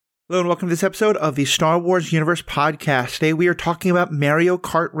Hello and welcome to this episode of the Star Wars Universe podcast. Today we are talking about Mario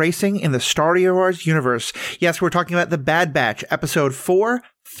Kart racing in the Star Wars universe. Yes, we're talking about The Bad Batch, episode 4,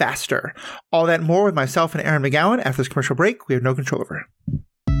 Faster. All that and more with myself and Aaron McGowan. After this commercial break, we have no control over.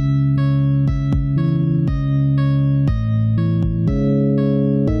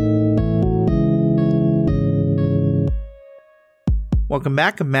 Welcome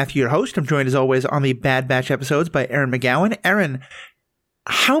back. I'm Matthew, your host. I'm joined as always on the Bad Batch episodes by Aaron McGowan. Aaron,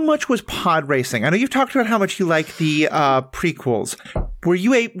 how much was pod racing? I know you've talked about how much you like the prequels. Were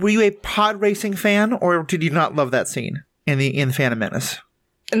you a pod racing fan, or did you not love that scene in Phantom Menace?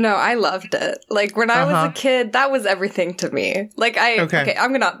 No, I loved it. Like, when I was a kid, that was everything to me. Like, okay,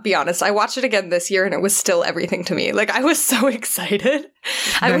 I'm gonna be honest. I watched it again this year, and it was still everything to me. Like, I was so excited.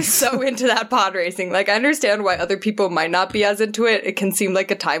 Nice. I was so into that pod racing. Like, I understand why other people might not be as into it. It can seem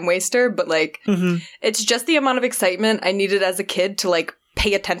like a time waster, but, like, It's just the amount of excitement I needed as a kid to, like,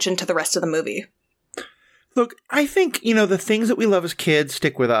 pay attention to the rest of the movie. Look, I think, the things that we love as kids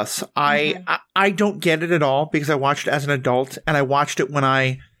stick with us. I don't get it at all because I watched it as an adult, and I watched it when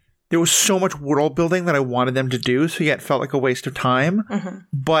there was so much world building that I wanted them to do, so yet it felt like a waste of time.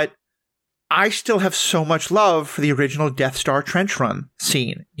 But I still have so much love for the original Death Star trench run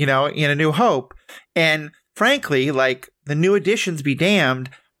scene, in A New Hope. And frankly, like, the new additions be damned,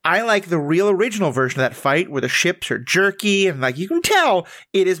 I like the real original version of that fight where the ships are jerky and, like, you can tell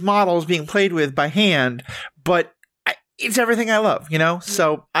it is models being played with by hand, but it's everything I love,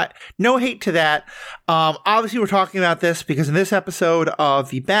 So no hate to that. Obviously, we're talking about this because in this episode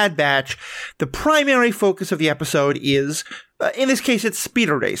of The Bad Batch, the primary focus of the episode is, in this case, it's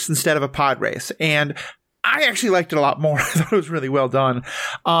speeder race instead of a pod race. And I actually liked it a lot more. I thought it was really well done.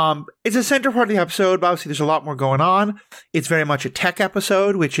 It's a center part of the episode, but obviously there's a lot more going on. It's very much a tech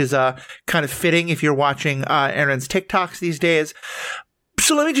episode, which is kind of fitting if you're watching Aaron's TikToks these days.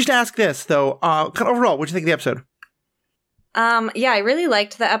 So let me just ask this, though. Kind of overall, what do you think of the episode? Yeah, I really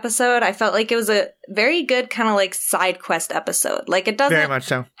liked the episode. I felt like it was a very good kind of like side quest episode. Like, it doesn't very much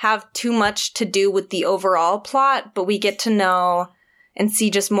so have too much to do with the overall plot, but we get to know and see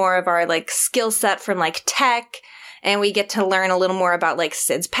just more of our, like, skill set from, like, tech, and we get to learn a little more about, like,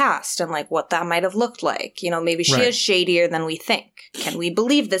 Cid's past and, like, what that might have looked like. Maybe she is shadier than we think. Can we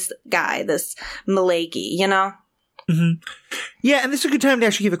believe this guy, this Malagi, Yeah, and this is a good time to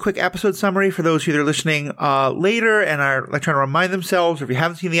actually give a quick episode summary for those who are listening later and are, like, trying to remind themselves, or if you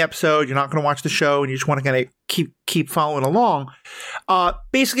haven't seen the episode, you're not going to watch the show, and you just want to kind of keep following along.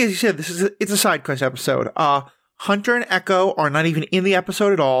 Basically, as you said, it's a side quest episode. Hunter and Echo are not even in the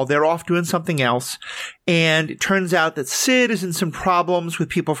episode at all. They're off doing something else. And it turns out that Cid is in some problems with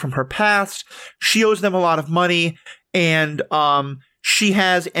people from her past. She owes them a lot of money. And she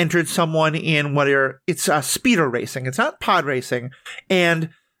has entered someone in it's speeder racing. It's not pod racing.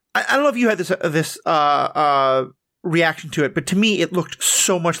 And I don't know if you had this reaction to it, but to me, it looked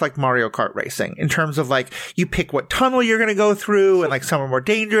so much like Mario Kart racing in terms of, like, you pick what tunnel you're going to go through, and, like, some are more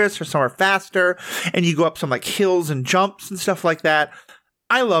dangerous or some are faster, and you go up some, like, hills and jumps and stuff like that.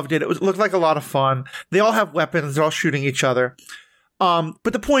 I loved it. It looked like a lot of fun. They all have weapons. They're all shooting each other. But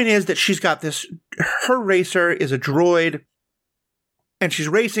the point is that she's got her racer is a droid, and she's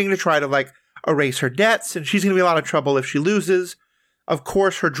racing to try to, like, erase her debts, and she's going to be in a lot of trouble if she loses. Of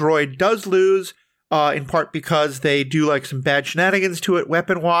course, her droid does lose, in part because they do, like, some bad shenanigans to it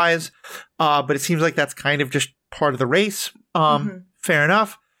weapon-wise, but it seems like that's kind of just part of the race. Fair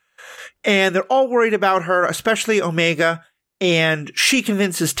enough. And they're all worried about her, especially Omega, and she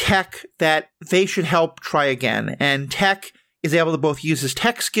convinces Tech that they should help try again. And Tech is able to both use his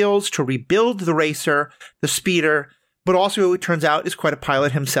tech skills to rebuild the racer, the speeder, but also, it turns out, is quite a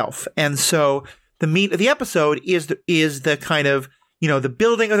pilot himself. And so the meat of the episode is the kind of, the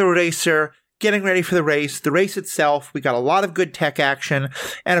building of the racer, getting ready for the race itself. We got a lot of good tech action.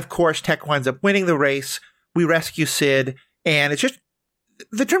 And of course, Tech winds up winning the race. We rescue Cid. And it's just,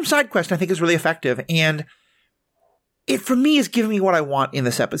 the term side quest, I think, is really effective. And it, for me, is giving me what I want in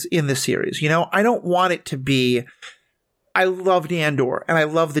this series. I don't want it to be, I loved Andor, and I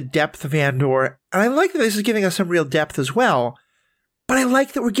love the depth of Andor. And I like that this is giving us some real depth as well. But I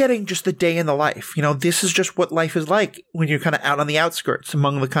like that we're getting just the day in the life. This is just what life is like when you're kind of out on the outskirts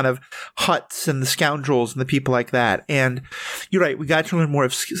among the kind of huts and the scoundrels and the people like that. And you're right, we got to learn more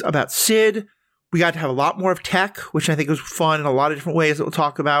about Cid. We got to have a lot more of Tech, which I think was fun in a lot of different ways that we'll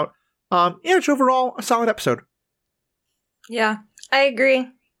talk about. It's overall a solid episode. Yeah, I agree.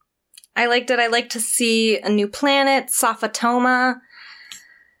 I liked it. I like to see a new planet, Safatoma.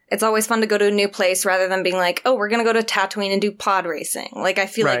 It's always fun to go to a new place rather than being like, oh, we're going to go to Tatooine and do pod racing. Like, I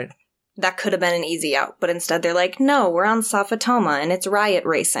feel like that could have been an easy out. But instead they're like, no, we're on Safatoma and it's riot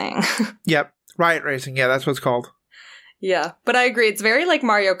racing. Yep. Riot racing. Yeah, that's what it's called. Yeah. But I agree. It's very like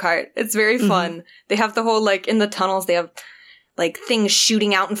Mario Kart. It's very fun. They have the whole, like, in the tunnels, they have like things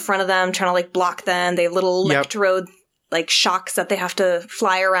shooting out in front of them, trying to like block them. They have little electrode like shocks that they have to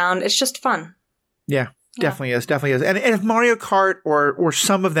fly around. It's just fun. Yeah. Definitely is. And if Mario Kart or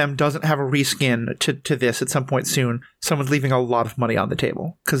some of them doesn't have a reskin to this at some point soon, someone's leaving a lot of money on the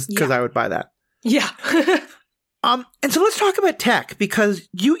table because I would buy that. Yeah. And so let's talk about tech, because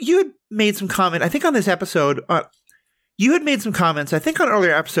you had made some comment, I think, on this episode. You had made some comments, I think, on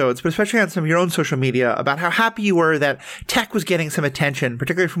earlier episodes, but especially on some of your own social media, about how happy you were that tech was getting some attention,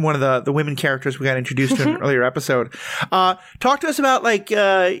 particularly from one of the women characters we got introduced to in an earlier episode. Talk to us about like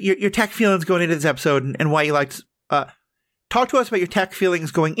your tech feelings going into this episode and why you liked. Talk to us about your tech feelings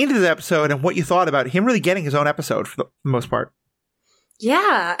going into this episode and what you thought about him really getting his own episode for the most part.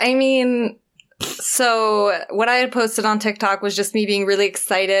 Yeah, I mean, so what I had posted on TikTok was just me being really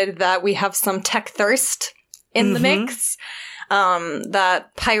excited that we have some tech thirst in the mix.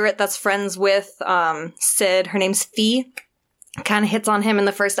 That pirate that's friends with Sid, her name's Fee, kind of hits on him in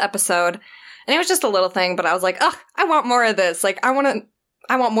the first episode. And it was just a little thing, but I was like, oh, I want more of this. Like, I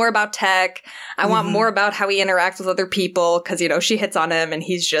want more about tech. I want more about how he interacts with other people, because, you know, she hits on him and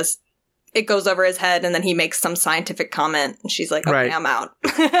he's just, it goes over his head, and then he makes some scientific comment and she's like, okay, I'm out.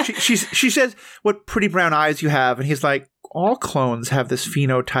 she says, what pretty brown eyes you have. And he's like, all clones have this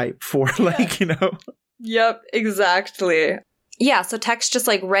phenotype for like, you know. Yep, exactly. Yeah, so Tech's just,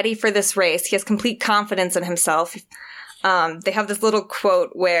 like, ready for this race. He has complete confidence in himself. They have this little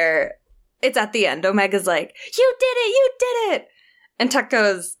quote where it's at the end. Omega's like, you did it! And Tech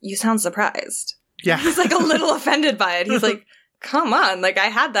goes, you sound surprised. Yeah. He's, like, a little offended by it. He's like, come on, like, I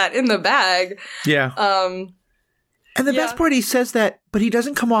had that in the bag. Yeah. And the best part, he says that, but he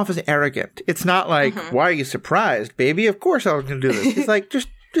doesn't come off as arrogant. It's not like, why are you surprised, baby? Of course I was going to do this. He's like, just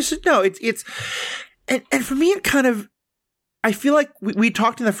no, it's... And for me, it kind of, I feel like we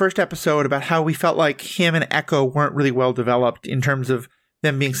talked in the first episode about how we felt like him and Echo weren't really well developed in terms of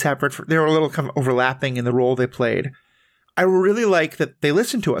them being separate. They were a little kind of overlapping in the role they played. I really like that they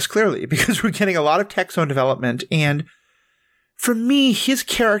listened to us, clearly, because we're getting a lot of Tech's own development. And for me, his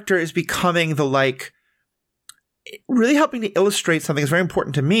character is becoming the, like, really helping to illustrate something that's very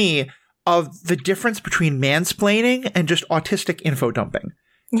important to me, of the difference between mansplaining and just autistic info dumping.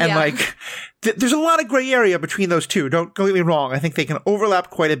 And, like, there's a lot of gray area between those two. Don't get me wrong. I think they can overlap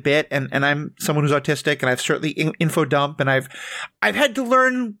quite a bit. And I'm someone who's autistic, and I've certainly info dump, and I've had to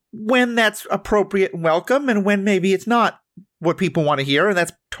learn when that's appropriate and welcome and when maybe it's not what people want to hear. And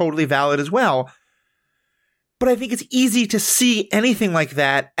that's totally valid as well. But I think it's easy to see anything like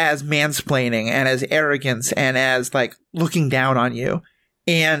that as mansplaining and as arrogance and as, like, looking down on you.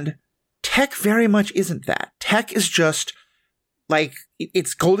 And Tech very much isn't that. Tech is just, like,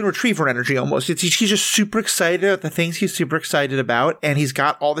 it's golden retriever energy almost. He's just super excited about the things he's super excited about, and he's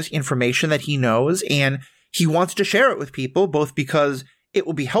got all this information that he knows, and he wants to share it with people, both because it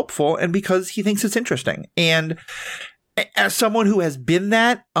will be helpful and because he thinks it's interesting. And as someone who has been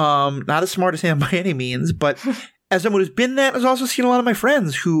that, not as smart as him by any means, but as someone who's been that, I've also seen a lot of my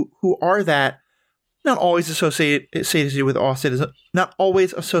friends who are that, not always associated with autism, not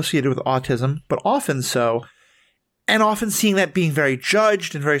always associated with autism, but often so. And often seeing that being very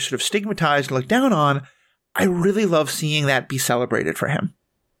judged and very sort of stigmatized and looked down on, I really love seeing that be celebrated for him.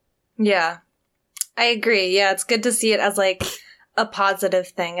 Yeah, I agree. Yeah, it's good to see it as, like, a positive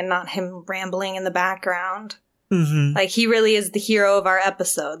thing and not him rambling in the background. Like, he really is the hero of our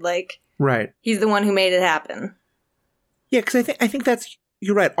episode. Like, he's the one who made it happen. Yeah, because I think that's,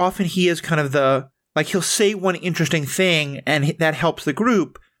 you're right. Often he is kind of the, like, he'll say one interesting thing and that helps the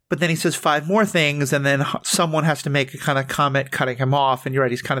group. But then he says 5 more things, and then someone has to make a kind of comment cutting him off. And you're right,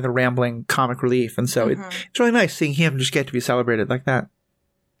 he's kind of the rambling comic relief. And so it's really nice seeing him just get to be celebrated like that.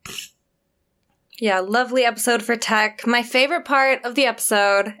 Yeah, lovely episode for Tech. My favorite part of the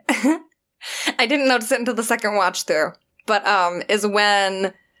episode, I didn't notice it until the second watch through, but is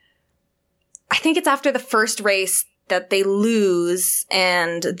when, I think it's after the first race that they lose,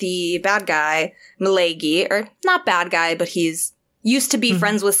 and the bad guy, Milagi, or not bad guy, but he's used to be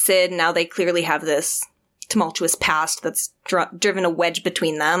friends with Sid. Now they clearly have this tumultuous past that's driven a wedge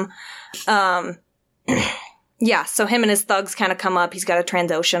between them. Yeah, so him and his thugs kind of come up. He's got a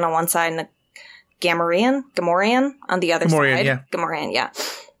Trandoshan on one side and a Gamorrean on the other side. Yeah. Gamorrean, yeah.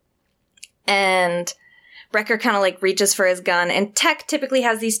 And Wrecker kind of, like, reaches for his gun. And Tech typically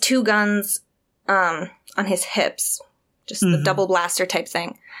has these 2 guns on his hips. Just the double blaster type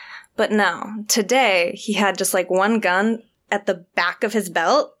thing. But no, today he had just, like, 1 gun at the back of his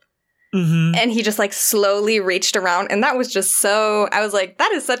belt. And he just like slowly reached around. And that was just so, I was like,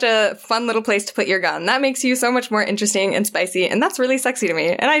 that is such a fun little place to put your gun. That makes you so much more interesting and spicy. And that's really sexy to me.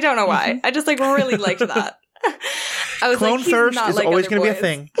 And I don't know why. I just like really liked that. I was Clone like, thirst not is like always going to be a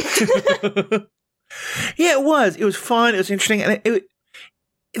thing. Yeah, it was. It was fun. It was interesting. And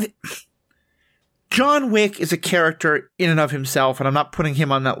John Wick is a character in and of himself, and I'm not putting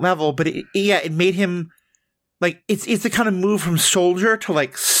him on that level, but it made him like, it's the kind of move from soldier to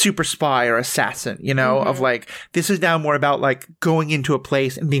like super spy or assassin, you know, of like, this is now more about like going into a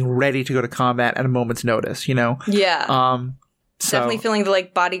place and being ready to go to combat at a moment's notice, you know? Yeah. Definitely feeling the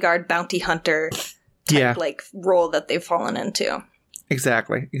like bodyguard bounty hunter type like role that they've fallen into.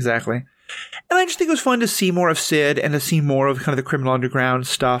 Exactly. And I just think it was fun to see more of Sid and to see more of kind of the criminal underground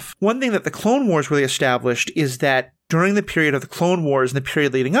stuff. One thing that the Clone Wars really established is that during the period of the Clone Wars and the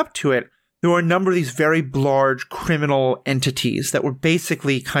period leading up to it, there were a number of these very large criminal entities that were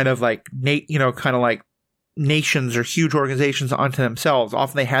basically kind of like, nations or huge organizations unto themselves.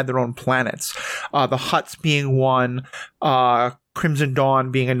 Often they had their own planets. The Hutts being one, Crimson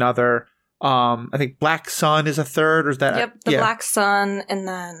Dawn being another. I think Black Sun is a third, or is that? Yep, the Black Sun, and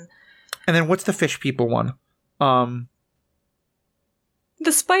then what's the fish people one?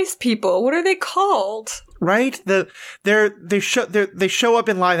 The Spice People. What are they called? Right? They show up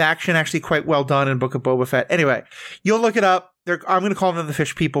in live action, actually quite well done in Book of Boba Fett. Anyway, you'll look it up. I'm going to call them the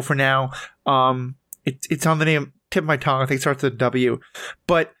Fish People for now. It's on the tip of my tongue. I think it starts with a W.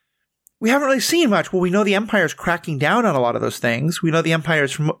 But we haven't really seen much. Well, we know the Empire's cracking down on a lot of those things. We know the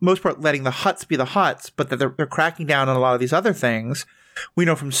Empire's, for most part, letting the Hutts be the Hutts, but that they're cracking down on a lot of these other things. We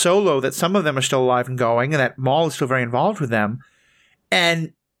know from Solo that some of them are still alive and going, and that Maul is still very involved with them.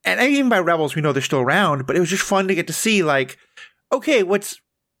 And even by Rebels, we know they're still around, but it was just fun to get to see, like, okay,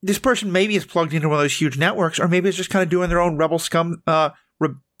 this person maybe is plugged into one of those huge networks, or maybe it's just kind of doing their own Rebel scum and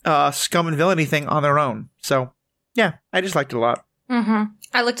villainy thing on their own. So, yeah, I just liked it a lot.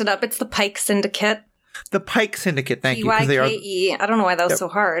 I looked it up. It's the Pike Syndicate. The Pike Syndicate, thank you. P-Y-K-E. I don't know why that was so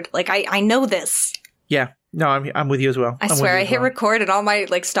hard. Like, I know this. Yeah. No, I'm with you as well. I swear, I hit record and all my,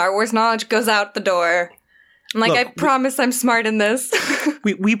 like, Star Wars knowledge goes out the door. I'm like, look, I promise I'm smart in this.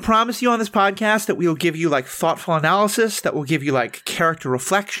 we promise you on this podcast that we will give you, like, thoughtful analysis, that will give you, like, character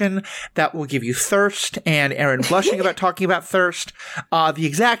reflection, that will give you thirst, and Aaron blushing about talking about thirst. The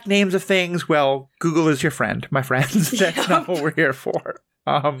exact names of things, well, Google is your friend, my friends. That's not what we're here for.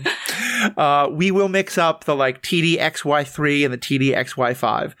 We will mix up the, like, TDXY3 and the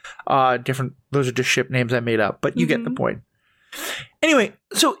TDXY5. Those are just ship names I made up, but you get the point. Anyway,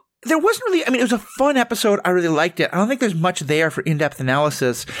 so there wasn't really, it was a fun episode. I really liked it. I don't think there's much there for in-depth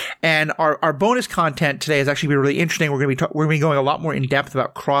analysis. And our bonus content today is actually really interesting. We're going to be going a lot more in-depth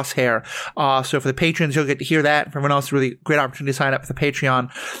about Crosshair. So for the patrons, you'll get to hear that. For everyone else, really great opportunity to sign up for the Patreon.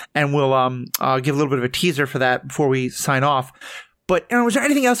 And we'll give a little bit of a teaser for that before we sign off. But Aaron, was there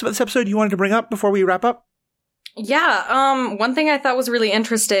anything else about this episode you wanted to bring up before we wrap up? Yeah. One thing I thought was really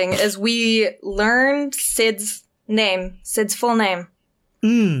interesting is we learned Sid's full name.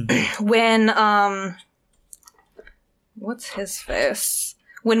 When, what's his face?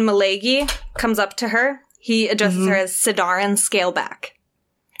 When Malagi comes up to her, he addresses her as Sidaran Scaleback.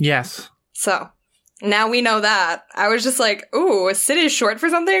 Yes. So, now we know that. I was just like, ooh, Sid is short for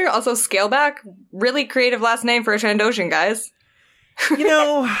something? Also Scaleback? Really creative last name for a Trandoshan, guys. You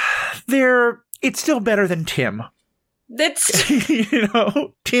know, it's still better than Tim. That's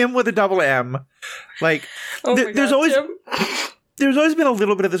Tim with a double M. Like, there's always been a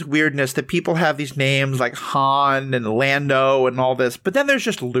little bit of this weirdness that people have these names like Han and Lando and all this, but then there's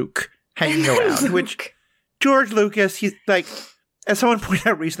just Luke hanging around, which George Lucas, he's like, as someone pointed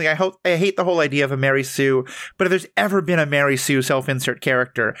out recently, I hate the whole idea of a Mary Sue, but if there's ever been a Mary Sue self-insert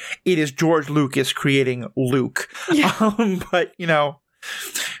character, it is George Lucas creating Luke. Yeah. But,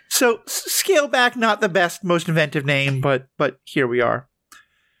 so Scaleback, not the best, most inventive name, but here we are.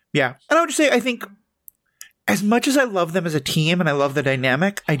 Yeah. And I would just say, I think, as much as I love them as a team and I love the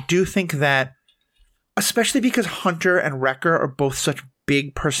dynamic, I do think that, especially because Hunter and Wrecker are both such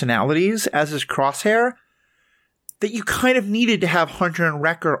big personalities, as is Crosshair, that you kind of needed to have Hunter and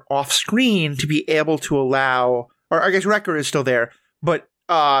Wrecker off screen to be able to allow, or I guess Wrecker is still there, but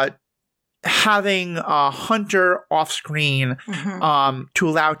having Hunter off screen to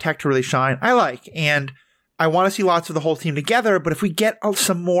allow Tech to really shine, I like. And I want to see lots of the whole team together, but if we get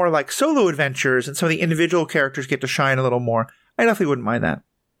some more like solo adventures and some of the individual characters get to shine a little more, I definitely wouldn't mind that.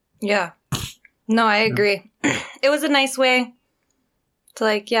 Yeah. No, I agree. It was a nice way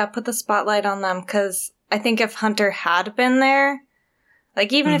to put the spotlight on them, because I think if Hunter had been there,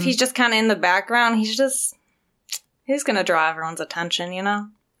 like if he's just kind of in the background, he's going to draw everyone's attention,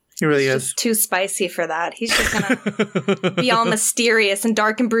 He really is. Just too spicy for that. He's just going to be all mysterious and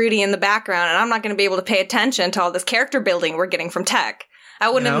dark and broody in the background, and I'm not going to be able to pay attention to all this character building we're getting from Tech. I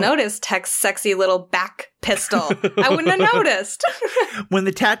wouldn't have noticed Tech's sexy little back pistol. I wouldn't have noticed. When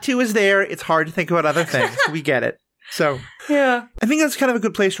the tattoo is there, it's hard to think about other things. We get it. So, yeah. I think that's kind of a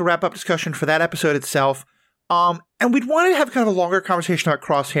good place to wrap up discussion for that episode itself. And we'd want to have kind of a longer conversation about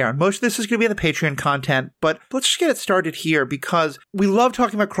Crosshair. Most of this is going to be in the Patreon content, but let's just get it started here because we love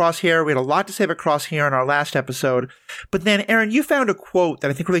talking about Crosshair. We had a lot to say about Crosshair in our last episode. But then, Erin, you found a quote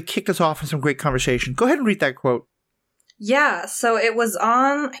that I think really kicked us off in some great conversation. Go ahead and read that quote. Yeah, so it was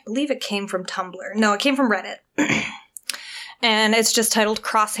on, I believe it came from Tumblr. No, it came from Reddit. And it's just titled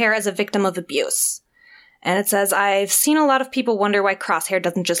Crosshair as a Victim of Abuse. And it says, I've seen a lot of people wonder why Crosshair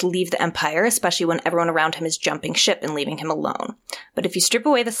doesn't just leave the Empire, especially when everyone around him is jumping ship and leaving him alone. But if you strip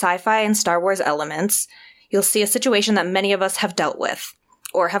away the sci-fi and Star Wars elements, you'll see a situation that many of us have dealt with,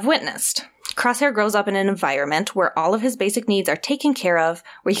 or have witnessed. Crosshair grows up in an environment where all of his basic needs are taken care of,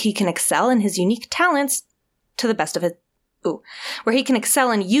 where he can excel in his unique talents to the best of his where he can excel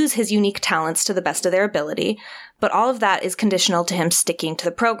and use his unique talents to the best of their ability, but all of that is conditional to him sticking to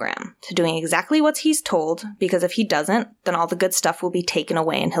the program, to doing exactly what he's told, because if he doesn't, then all the good stuff will be taken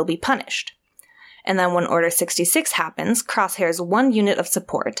away and he'll be punished. And then when Order 66 happens, Crosshair's one unit of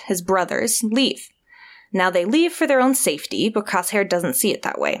support, his brothers, leave. Now they leave for their own safety, but Crosshair doesn't see it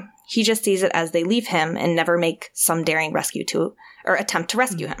that way. He just sees it as they leave him and never make some daring attempt to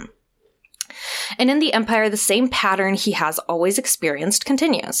rescue him. And in the Empire, the same pattern he has always experienced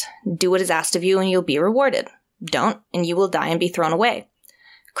continues. Do what is asked of you and you'll be rewarded. Don't, and you will die and be thrown away.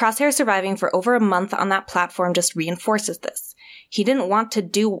 Crosshair surviving for over a month on that platform just reinforces this. He didn't want to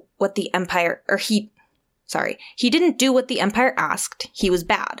do what the Empire, he didn't do what the Empire asked. He was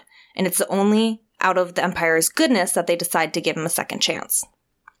bad. And it's only out of the Empire's goodness that they decide to give him a second chance.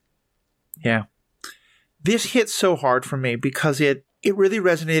 Yeah. This hit so hard for me because it really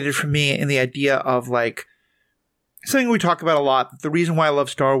resonated for me in the idea of, like, something we talk about a lot. The reason why I love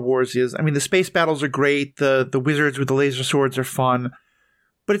Star Wars is, I mean, the space battles are great. The wizards with the laser swords are fun.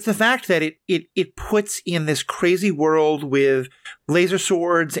 But it's the fact that it puts in this crazy world with laser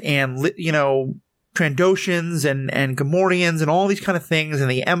swords and, Trandoshans and Gamorreans and all these kind of things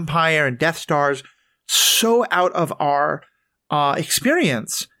and the Empire and Death Stars so out of our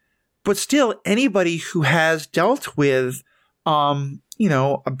experience. But still, anybody who has dealt with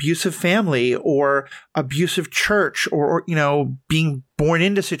abusive family or abusive church or being born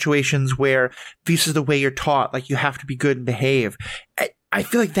into situations where this is the way you're taught, like you have to be good and behave. I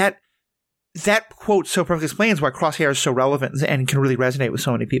feel like that quote so perfectly explains why Crosshair is so relevant and can really resonate with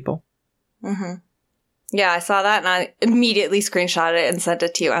so many people. Mm-hmm. Yeah, I saw that and I immediately screenshotted it and sent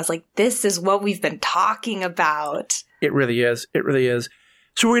it to you. I was like, this is what we've been talking about. It really is. It really is.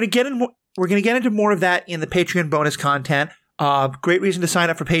 So we're going to get into more of that in the Patreon bonus content. Great reason to sign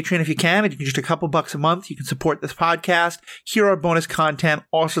up for Patreon if you can. If you can, just a couple bucks a month, you can support this podcast, hear our bonus content,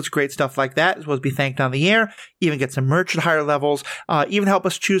 all sorts of great stuff like that, as well as be thanked on the air, even get some merch at higher levels, even help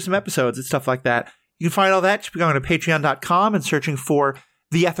us choose some episodes and stuff like that. You can find all that just by going to patreon.com and searching for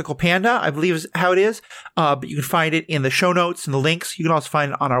The Ethical Panda, I believe is how it is. But you can find it in the show notes and the links. You can also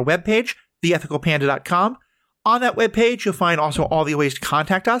find it on our webpage, theethicalpanda.com. On that webpage, you'll find also all the ways to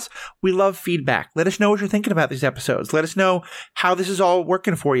contact us. We love feedback. Let us know what you're thinking about these episodes. Let us know how this is all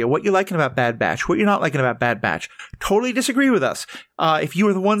working for you, what you're liking about Bad Batch, what you're not liking about Bad Batch. Totally disagree with us. If you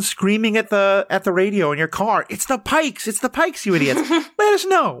were the one screaming at the radio in your car, it's the Pikes, you idiots. Let us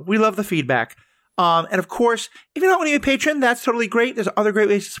know. We love the feedback. And of course, if you're not wanting to be a patron, that's totally great. There's other great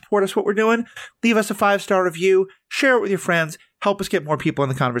ways to support us, what we're doing. Leave us a 5-star review, share it with your friends, help us get more people in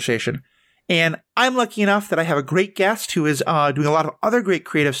the conversation. And I'm lucky enough that I have a great guest who is doing a lot of other great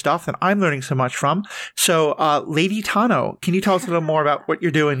creative stuff that I'm learning so much from. So, Lady Tano, can you tell us a little more about what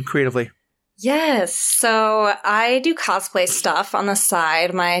you're doing creatively? Yes. So I do cosplay stuff on the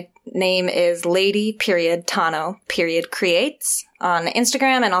side. My name is Lady Tano Creates on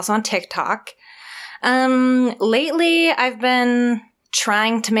Instagram and also on TikTok. Lately I've been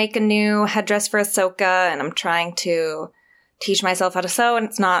trying to make a new headdress for Ahsoka, and I'm trying to teach myself how to sew, and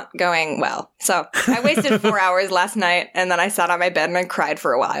it's not going well. So I wasted 4 hours last night, and then I sat on my bed and I cried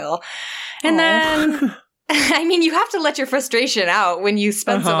for a while. And then, I mean, you have to let your frustration out when you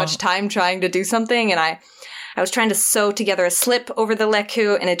spend so much time trying to do something. And I was trying to sew together a slip over the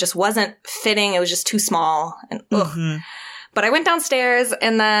leku, and it just wasn't fitting. It was just too small. And But I went downstairs,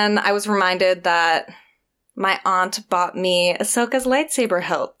 and then I was reminded that my aunt bought me Ahsoka's lightsaber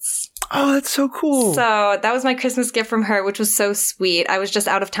hilts. Oh, that's so cool. So that was my Christmas gift from her, which was so sweet. I was just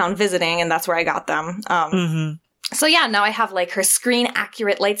out of town visiting, and that's where I got them. So yeah, now I have like her screen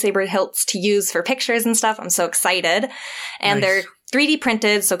accurate lightsaber hilts to use for pictures and stuff. I'm so excited. And they're 3D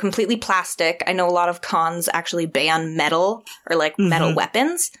printed, so completely plastic. I know a lot of cons actually ban metal or like metal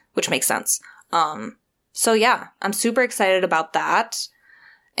weapons, which makes sense. So yeah, I'm super excited about that.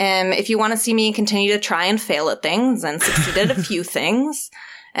 And if you want to see me continue to try and fail at things and succeed at a few things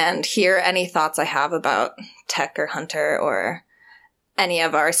and hear any thoughts I have about Tech or Hunter or any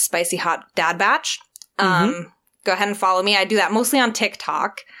of our spicy hot dad batch, go ahead and follow me. I do that mostly on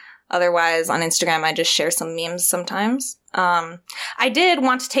TikTok. Otherwise, on Instagram, I just share some memes sometimes. I did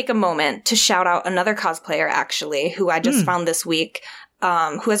want to take a moment to shout out another cosplayer, actually, who I just found this week,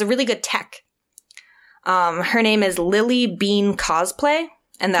 who has a really good tech. Her name is Lily Bean Cosplay,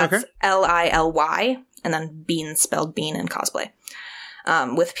 and that's Lily, and then Bean spelled bean in cosplay,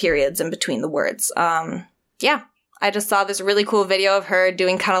 with periods in between the words. Yeah. I just saw this really cool video of her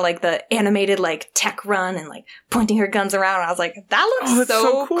doing kind of like the animated like tech run and like pointing her guns around. And I was like, that looks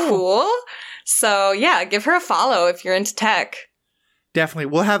so cool. So yeah, give her a follow if you're into tech. Definitely.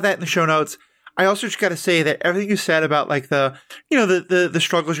 We'll have that in the show notes. I also just got to say that everything you said about like the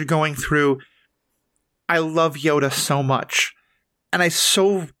struggles you're going through, I love Yoda so much. And I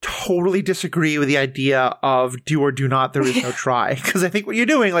so totally disagree with the idea of do or do not, there is no try. Because I think what you're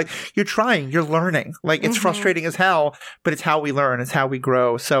doing, like, you're trying, you're learning. Like, it's frustrating as hell, but it's how we learn, it's how we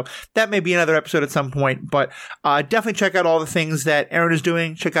grow. So that may be another episode at some point. But definitely check out all the things that Aaron is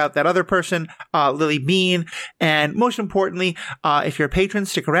doing. Check out that other person, Lily Bean. And most importantly, if you're a patron,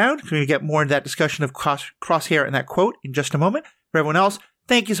 stick around. We're going to get more into that discussion of Crosshair and that quote in just a moment. For everyone else,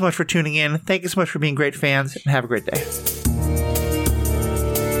 thank you so much for tuning in. Thank you so much for being great fans, and have a great day.